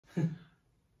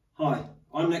Hi,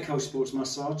 I'm Netball Sports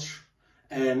Massage,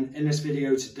 and in this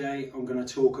video today I'm going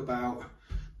to talk about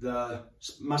the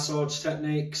massage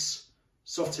techniques,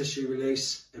 soft tissue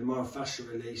release and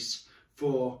myofascial release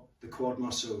for the quad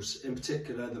muscles, in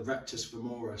particular the rectus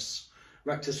femoris.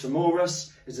 Rectus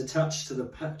femoris is attached to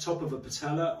the top of a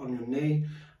patella on your knee,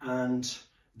 and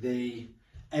the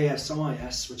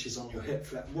ASIS, which is on your hip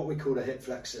flex, what we call the hip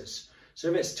flexors.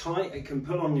 So if it's tight, it can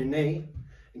pull on your knee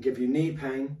and give you knee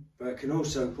pain, but it can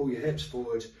also pull your hips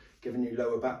forward, giving you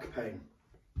lower back pain.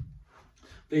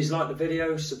 Please like the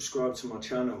video, subscribe to my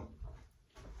channel.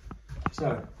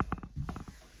 So,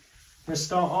 let's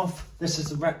start off. This is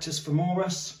the rectus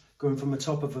femoris, going from the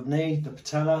top of the knee, the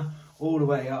patella, all the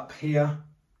way up here.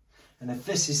 And if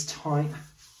this is tight,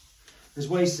 there's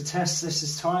ways to test this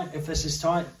is tight. If this is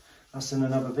tight, that's in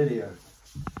another video.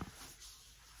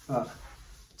 But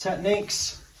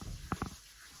techniques,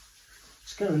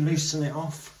 just going to loosen it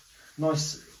off,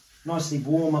 nicely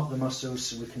warm up the muscles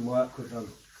so we can work with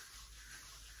them.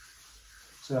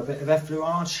 So a bit of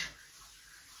effleurage,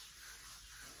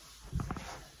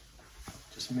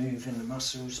 just moving the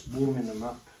muscles, warming them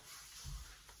up.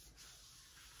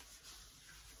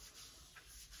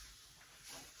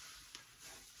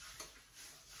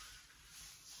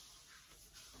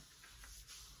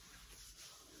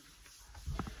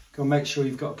 Go and make sure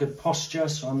you've got good posture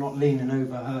so I'm not leaning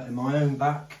over hurting my own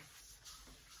back.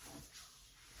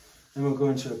 Then we'll go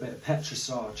into a bit of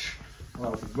petrissage.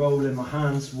 I'll be rolling my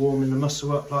hands, warming the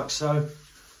muscle up like so.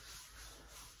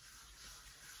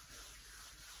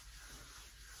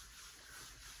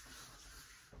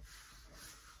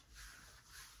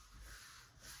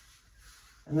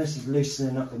 And this is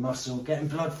loosening up the muscle, getting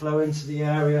blood flow into the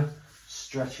area,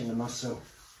 stretching the muscle.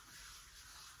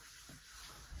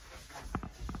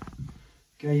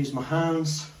 Okay, use my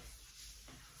hands.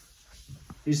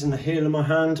 Using the heel of my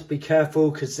hand, be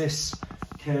careful because this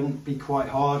can be quite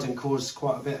hard and cause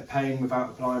quite a bit of pain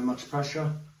without applying much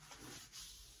pressure.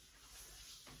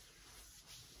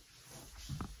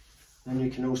 Then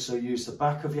you can also use the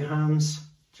back of your hands,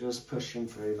 just pushing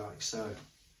through like so.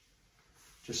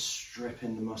 Just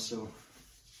stripping the muscle.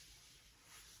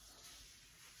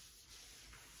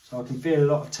 So I can feel a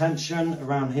lot of tension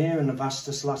around here in the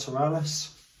vastus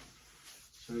lateralis.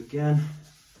 So again,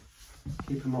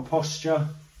 keeping my posture,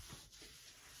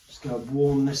 just going to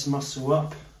warm this muscle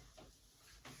up.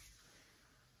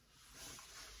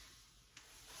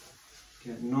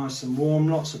 Get nice and warm,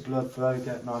 lots of blood flow,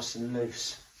 get nice and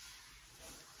loose.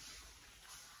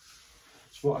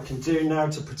 So what I can do now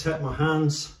to protect my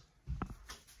hands,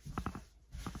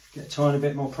 get a tiny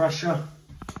bit more pressure,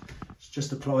 is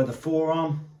just apply the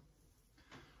forearm.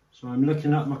 So I'm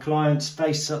looking at my client's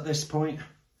face at this point,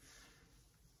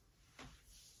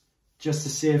 just to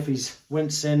see if he's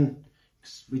wincing,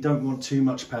 because we don't want too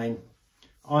much pain.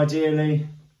 Ideally,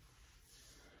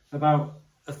 about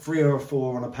a 3 or a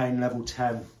 4 on a pain level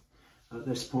 10 at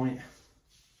this point.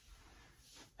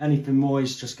 Anything more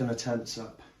is just going to tense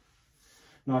up.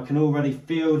 Now I can already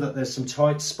feel that there's some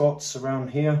tight spots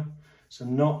around here,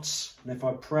 some knots, and if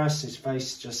I press, his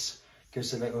face just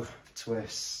gives a little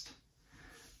twist.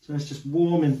 So it's just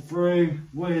warming through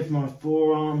with my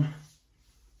forearm.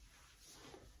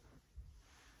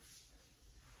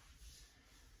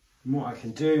 And what I can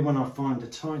do when I find a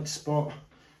tight spot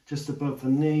just above the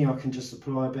knee, I can just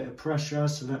apply a bit of pressure,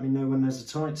 so let me know when there's a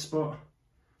tight spot.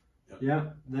 Yep. Yeah,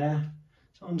 there.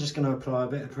 So I'm just going to apply a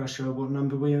bit of pressure. What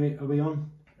number are we on?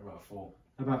 About a 4.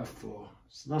 About a 4.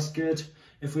 So that's good.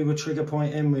 If we were trigger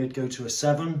pointing, we'd go to a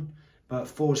 7, but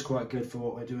 4 is quite good for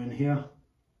what we're doing here.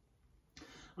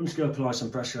 I'm just going to apply some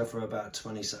pressure for about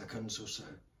 20 seconds or so.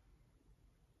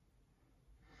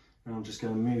 And I'm just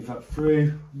going to move up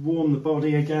through, warm the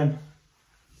body again,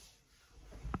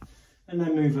 and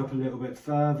then move up a little bit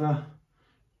further.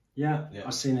 Yeah.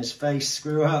 I've seen his face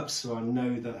screw up, so I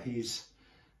know that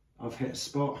I've hit a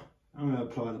spot. I'm going to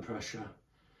apply the pressure.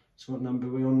 So what number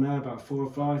are we on there? About 4 or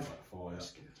 5? About 4, yeah.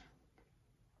 That's good.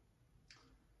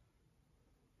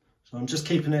 So I'm just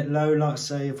keeping it low. Like I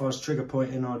say, if I was trigger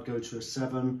pointing, I'd go to a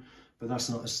 7, but that's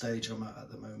not a stage I'm at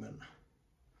the moment.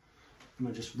 And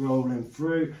we're just rolling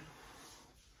through.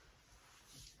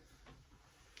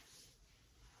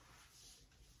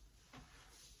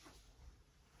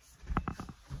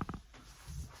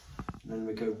 And then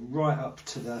we go right up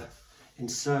to the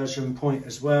insertion point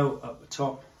as well, up the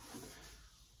top.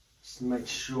 Just to make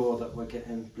sure that we're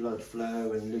getting blood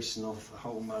flow and loosen off the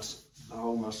whole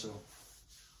muscle.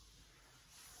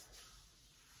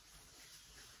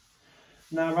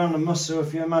 Now around the muscle,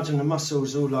 if you imagine the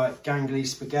muscle's all like gangly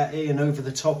spaghetti, and over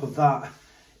the top of that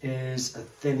is a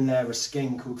thin layer of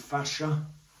skin called fascia.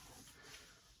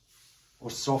 or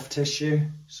soft tissue.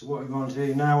 So what we're going to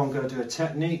do now, I'm going to do a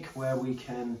technique where we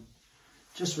can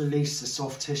just release the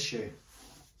soft tissue.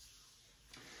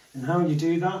 And how you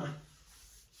do that,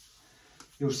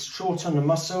 you'll shorten the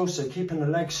muscle, so keeping the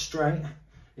legs straight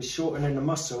is shortening the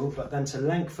muscle, but then to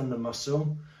lengthen the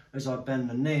muscle, as I bend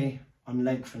the knee, I'm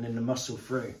lengthening the muscle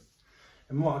through.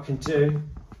 And what I can do,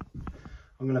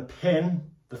 I'm going to pin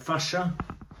the fascia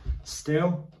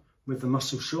still with the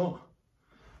muscle short,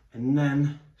 and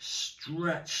then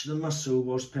stretch the muscle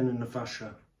whilst pinning the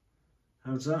fascia.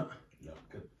 How's that? Yeah,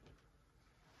 good.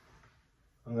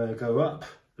 I'm going to go up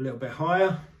a little bit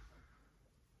higher,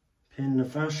 pin the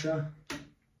fascia,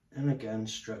 and again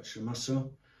stretch the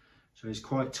muscle. So he's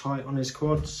quite tight on his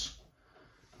quads.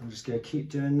 I'm just going to keep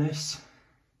doing this.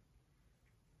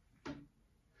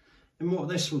 And what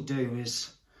this will do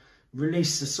is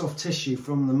release the soft tissue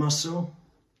from the muscle,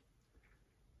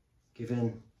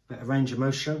 giving better range of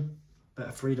motion,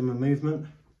 better freedom of movement,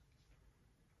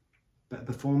 better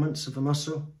performance of the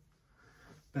muscle,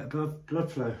 better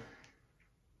blood flow.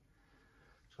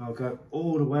 So I'll go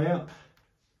all the way up,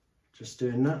 just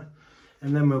doing that.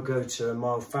 And then we'll go to a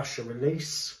mild fascia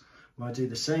release, where I do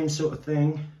the same sort of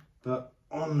thing, but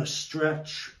on the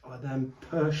stretch, I then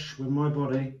push with my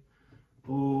body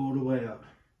all the way up,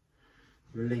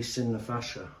 releasing the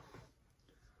fascia.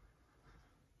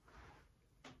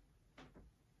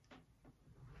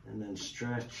 And then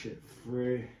stretch it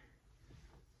through.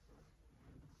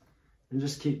 And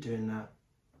just keep doing that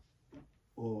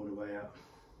all the way up.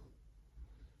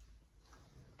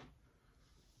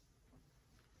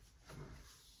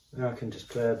 Now I can just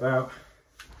play about,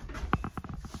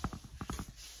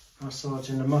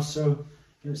 massaging the muscle,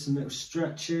 give it some little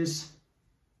stretches.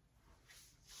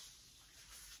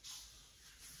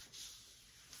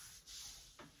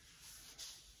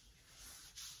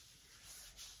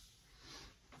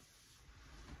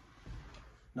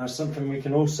 Now something we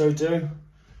can also do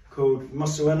called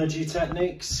muscle energy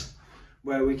techniques,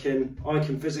 where I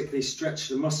can physically stretch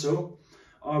the muscle.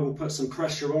 I will put some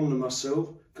pressure on the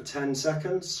muscle for 10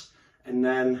 seconds, and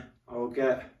then I'll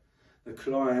get the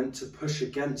client to push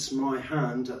against my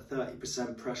hand at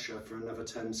 30% pressure for another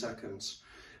 10 seconds.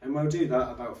 And we'll do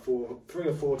that about 3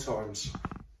 or 4 times.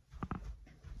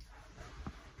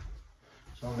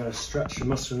 So I'm going to stretch the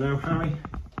muscle now, Harry.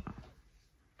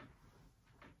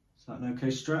 Is that an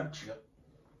okay stretch? Yep.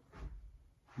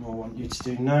 What I want you to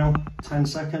do now, 10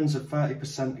 seconds of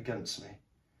 30% against me.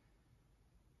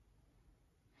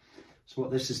 So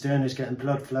what this is doing is getting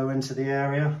blood flow into the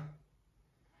area.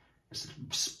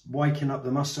 It's waking up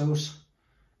the muscles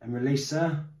and release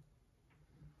there.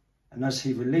 And as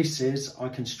he releases, I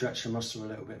can stretch the muscle a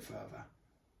little bit further.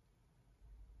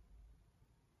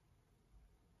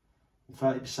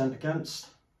 30% against.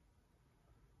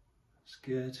 That's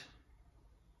good.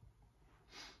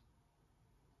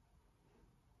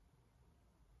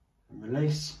 And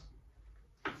release.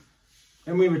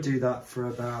 And we would do that for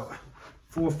about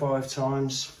 4 or 5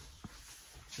 times,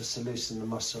 just to loosen the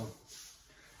muscle.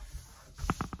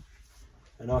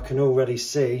 And I can already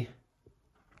see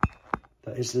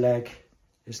that his leg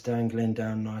is dangling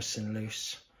down nice and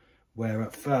loose, where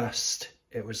at first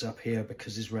it was up here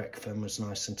because his rectum was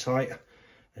nice and tight,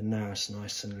 and now it's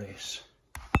nice and loose.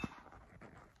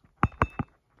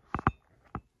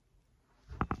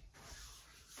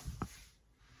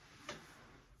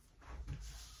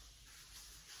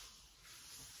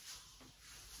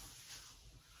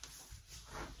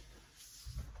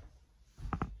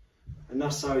 And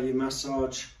that's how you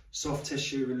massage soft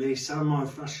tissue release and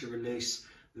myofascial release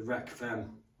the rec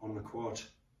fem on the quad.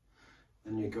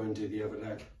 Then you go and do the other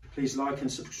leg. Please like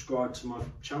and subscribe to my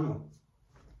channel.